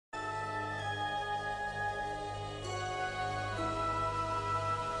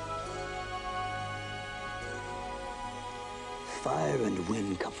fire and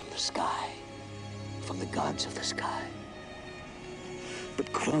wind come from the sky, from the gods of the sky.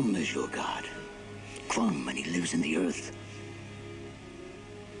 But Crum is your god. Crum, and he lives in the earth.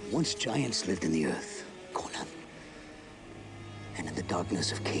 Once giants lived in the earth, Conan. And in the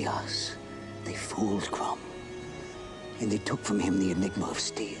darkness of chaos, they fooled Crum. And they took from him the enigma of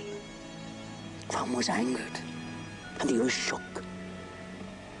steel. Crum was angered, and the earth shook.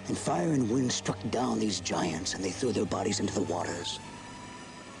 And fire and wind struck down these giants, and they threw their bodies into the waters.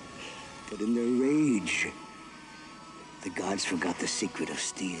 But in their rage, the gods forgot the secret of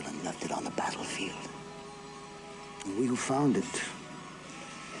steel and left it on the battlefield. And we who found it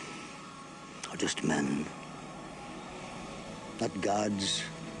are just men. Not gods,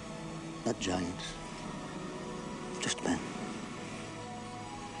 not giants, just men.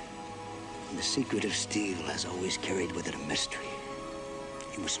 And the secret of steel has always carried with it a mystery.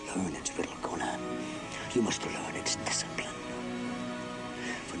 You must learn its riddle, Conan. You must learn its discipline.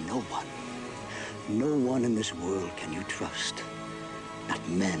 For no one in this world can you trust. Not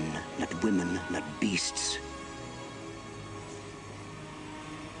men, not women, not beasts.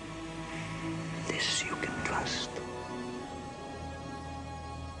 This you can trust.